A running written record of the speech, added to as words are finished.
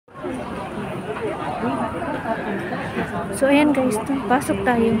So, ayan guys, pasok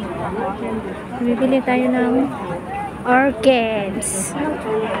tayo. Bibili tayo ng orchids.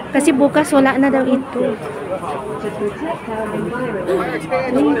 Kasi bukas wala na daw ito. To protect our environment,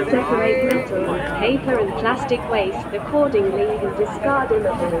 please separate metal, paper and plastic waste accordingly and discard them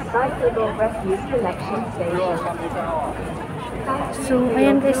at the recyclable refuse collection station. So,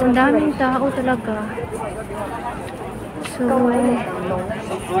 ayan guys, ang daming tao talaga. So,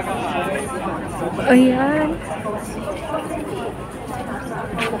 ayan.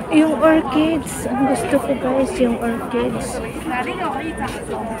 Yung orchids. Ang gusto ko guys, yung orchids.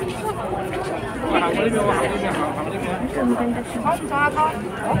 Ito, maganda siya.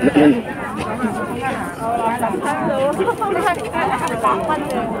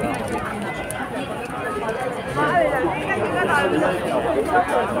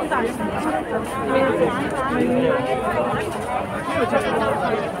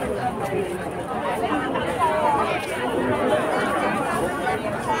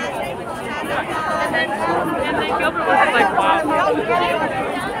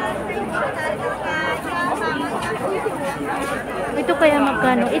 Ito kaya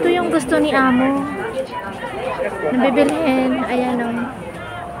magkano? Ito yung gusto ni Amo. Nabibilhin. Ayan o.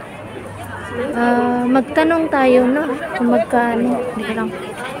 Magtanong tayo, no? Kung magkano. Hindi lang.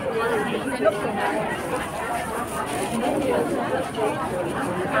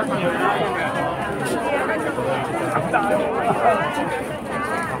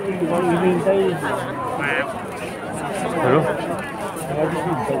 Hello?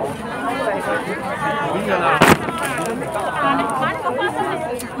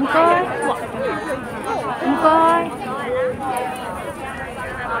 Mungkoy. Mungkoy.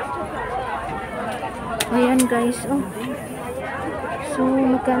 Ayan guys, oh. So,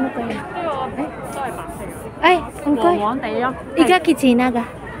 magkano kaya? Ay, mungkoy. Iga kitchen aga.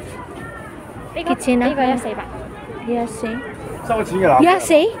 Kitchen aga. 呢個1400， Yes, eh. 收錢㗎啦。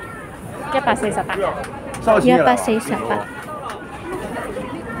 Yes, eh. 148。收錢㗎啦。 148.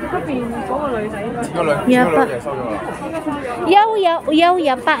 嗰邊嗰個女仔應該前個兩隻收咗啦。有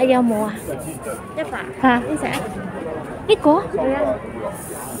100有冇啊？ 100， 嚇？ 邊隻？ 呢個？係啊，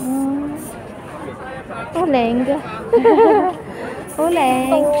好靚㗎，好靚。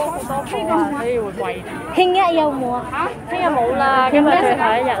多啊，所以會貴啲。聽日有冇啊？嚇？聽日冇啦，今日最後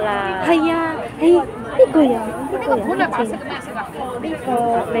一日啦。係啊，呢個有，呢個有幾錢？呢個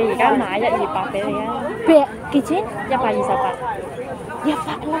你而家買128俾你啊百幾錢，128。 ？100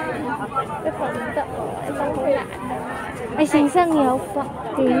啦，100唔得喎，100好難。你先生有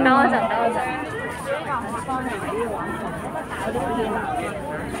100點？等我陣，等我陣。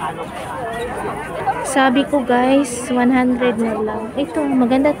Sabi ko guys, 100 na lang. Ito,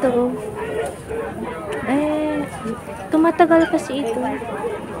 maganda to. Eh, tumatagal kasi ito.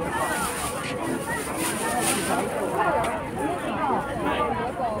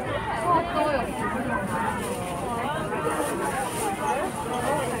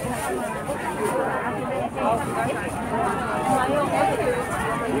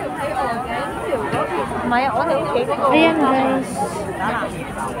 Ayan guys.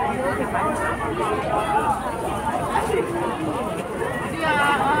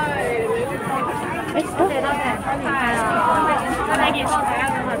 Ito.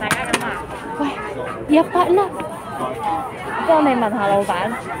喂，100啦。幫你問下老闆。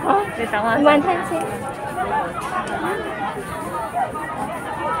你等我。問聽先。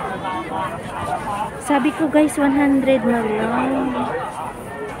Sabi ko guys, 100 na lang.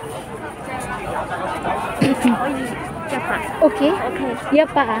 Okay?100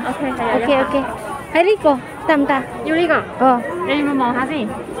啊 ？OK。喺呢個得唔得？要呢個，哦，你要唔要望下先？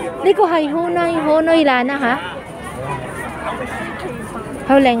呢個係好內欄啊嚇，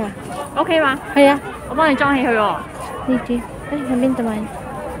好靚啊！ OK 嘛？係啊，我幫你裝起佢喎。呢啲，喺邊度買？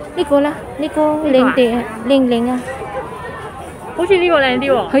呢個啦，呢個靚啲，靚唔靚啊？好似呢個靚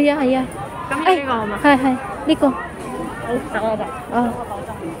啲喎。係啊。咁要呢個好嘛？係呢個。好，等我陣。哦。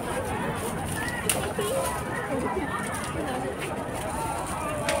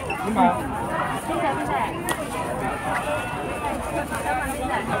點啊？邊隻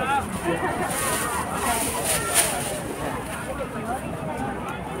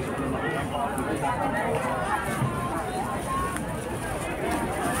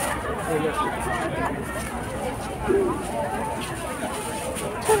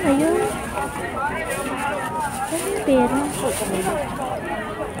？Saan na yun? Ano yung pera?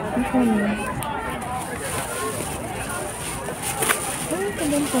 Ano yun? Ano ka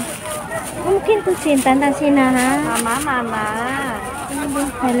din po? Mungkin to cinta sina ha? 慢慢。 Ano ba?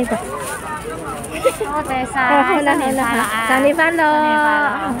 Halika. 多謝晒，好啦，新年快樂！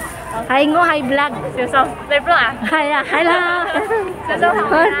 Hi ngo, hi vlog. 小數，你 vlog 啊？ Hi啦，hi啦。小數好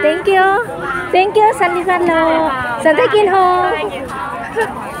Oh, thank you. Thank you, 身體快樂，身體健康。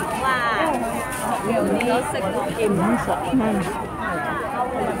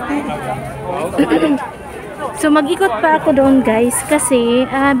So mag-ikot pa ako doon guys kasi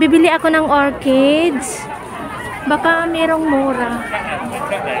bibili ako ng orchids. Baka merong mura.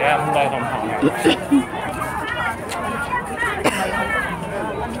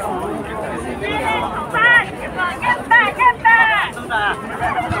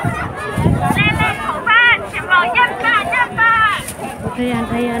 Ayan,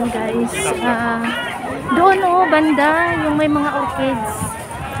 ayan guys. Doon oh, banda, yung may mga orchids.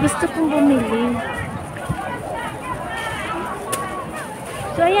 Gusto kong bumili.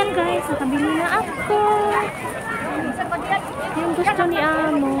 So ayan guys, nakabili na ako. Yung gusto ni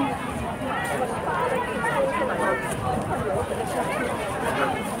Amo.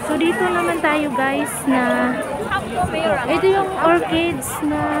 So dito naman tayo guys na ito yung orchids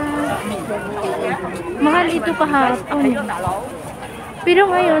na mahal ito kahapon. Pero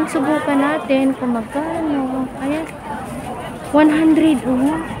ngayon, subukan natin kung magkano. Ayan. 100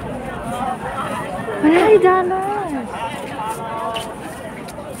 oh. $100.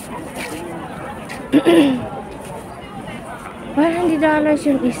 $100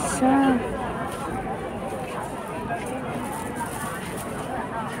 yung isa.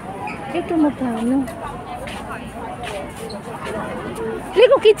 Ito magkano?呢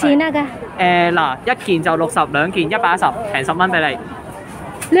個幾錢啊？㗎？嗱，一件就60，兩件110，平10蚊俾你。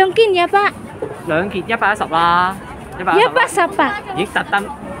兩件100，兩件110啦，110。118。已經特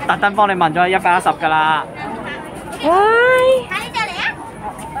登幫你問咗110㗎啦。喂，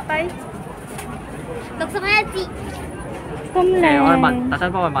拜拜。60蚊一支，咁我哋靚。特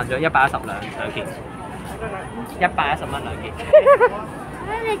登幫佢問咗110兩件，110蚊兩件。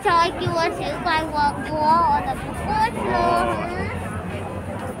你再叫我小怪鑊嘅話，我就唔該咯。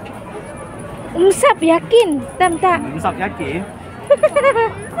 50 yakin，得唔得51件， 50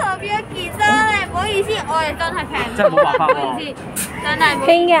一件真係唔好意思，我哋真係平，真係冇辦法喎。真係唔好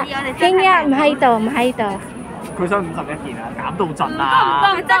？King 意思，日我哋真，King 係日唔喺度，唔喺度。佢想51件啊，減到盡啊！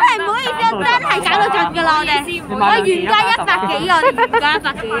真係唔好意思，真係搞到盡㗎啦，我哋我原價100幾，我哋原價100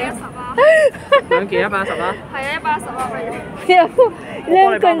幾。兩件110啦。係啊，110啊，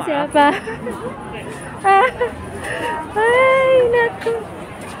兩棍siapa？Ay, naku.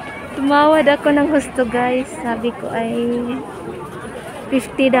 Tumawad ako ng husto guys. Sabi ko ay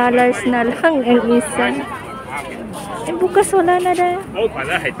 $50 na lang ang isa. Eh, bukas wala na na. 嗰群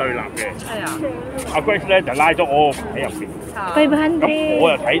咧係對立嘅，阿 Grace 咧就拉咗我喺入邊，咁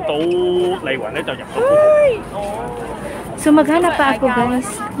我又睇到麗雲咧就入咗。 So maghanap pa ako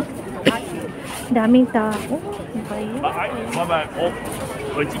guys. Daming tao. Okay.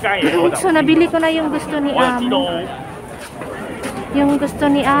 佢之間嘢我就 So nabili ko na yung gusto ni 我就知道 Amo. Yung gusto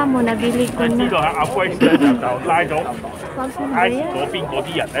ni Amo, nabili ko 知 na. 道阿 Grace 咧就拉咗 I 嗰邊嗰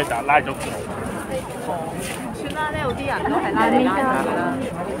啲人咧就拉咗佢。 算啦，呢度啲人都係拉你 Daming 拉 tao. 㗎啦。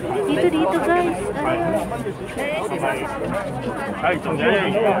 Dito guys. 係，仲有一樣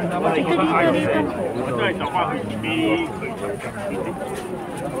嘢，我哋覺得嗌嘢，我真係就翻去自己佢。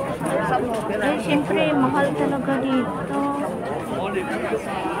 Ay, syempre, mahal talaga dito.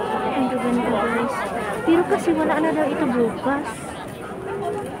 Ang ganda guys. Pero kasi wala na daw ito bukas.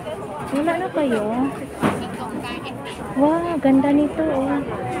 Wala na kayo. Wow, ganda nito oh.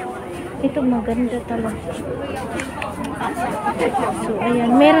 Ito maganda talaga. So,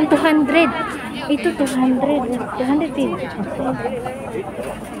 ayan. Meron 200. Ito 200. 250.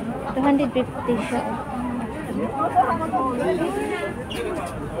 250 siya.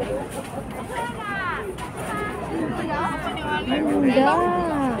 Ganda.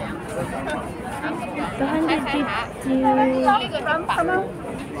 250.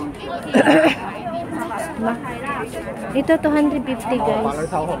 Ito 250 guys. 白裏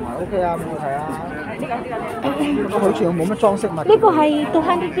透紅啊，OK 啊，冇問題啊。不過好似冇乜裝飾物。呢個係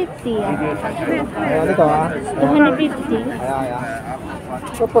250啊。係啊，呢個啊。250。係啊係啊。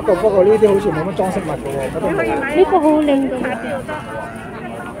不過呢啲好似冇乜裝飾物嘅喎，乜都冇。呢個好靚㗎。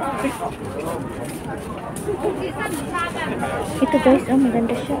Ito guys, oh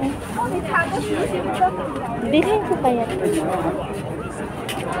maganda siya eh. Bilhin ko kaya.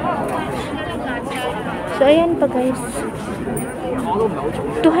 So ayan pa guys.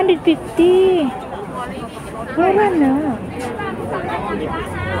 250. Mura na.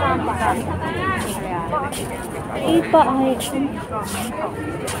 Ipa ay.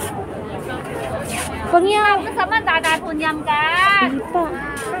 Pag yan. 50蚊大盤任㗎。 Ipa.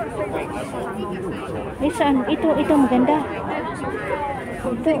 Ay saan? Ito maganda.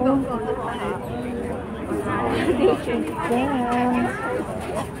 Ito, oh. Yan.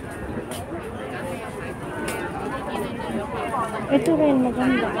 Ito rin,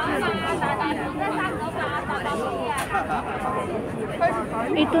 maganda.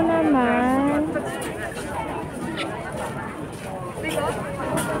 Ito naman.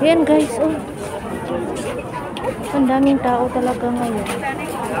 Yan guys, oh. Ang daming tao talaga ngayon.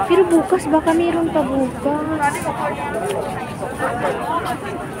 Pero bukas, baka mayroon pa bukas.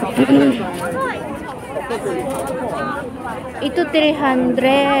 Ito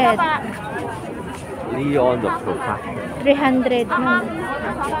 300. Leon the Professor. 300 na.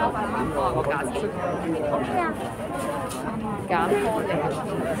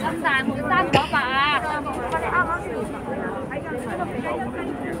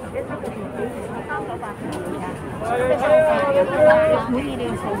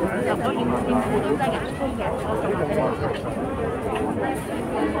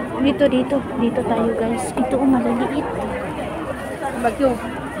 Dito tayo guys. Ito maliliit.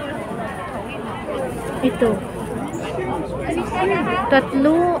 Ito.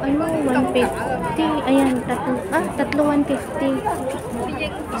 Tatlo, 150. Ayan, tatlo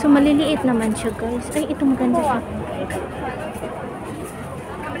 150. So maliliit naman siya guys. Ay, ito maganda siya.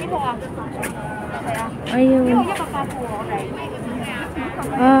 Ayun.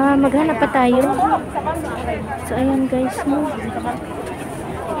 Maghanap pa tayo. So ayan guys, no.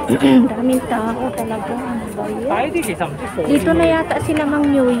 Daming tao talaga. Dito na yata sila mang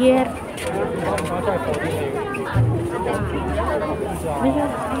New Year.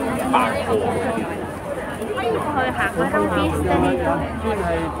 Ayun. Parang pista dito.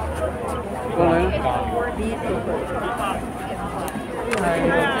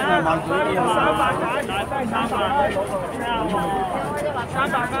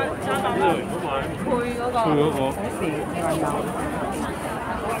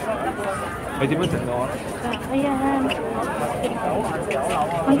 Ayan.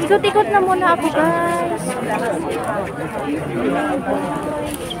 Mag-ikot-ikot na muna ako guys.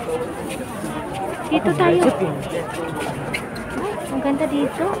 Dito tayo. Ang ganda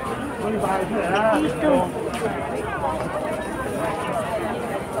dito. Dito.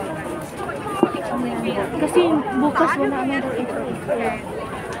 Kasi bukas wala naman dito.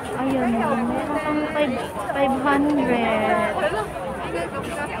 Ayun. Meron pang 500.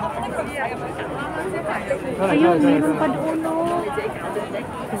 Ayun, meron pa doon, oh.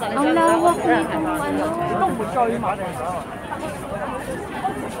 Ang lawak nitong ano.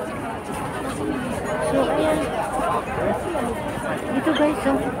 So, ayan. Dito guys,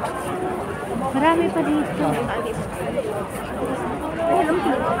 oh. Marami pa dito.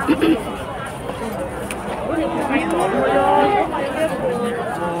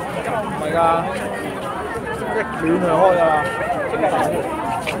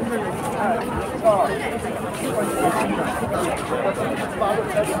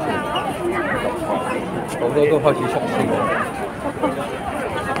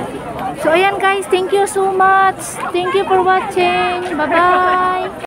 So ayan guys, thank you so much. Thank you for watching. Bye bye.